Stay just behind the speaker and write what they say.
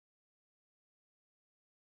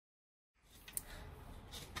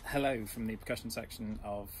Hello from the percussion section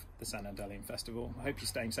of the San Endellion Festival. I hope you're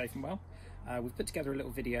staying safe and well. We've put together a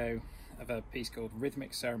little video of a piece called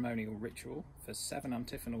Rhythmic Ceremonial Ritual for 7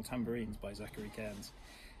 Antiphonal Tambourines by Zachary Cairns.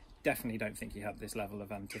 Definitely don't think he had this level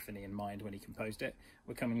of antiphony in mind when he composed it.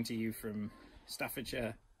 We're coming to you from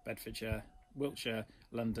Staffordshire, Bedfordshire, Wiltshire,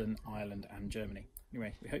 London, Ireland and Germany.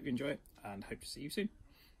 Anyway, we hope you enjoy it and hope to see you soon.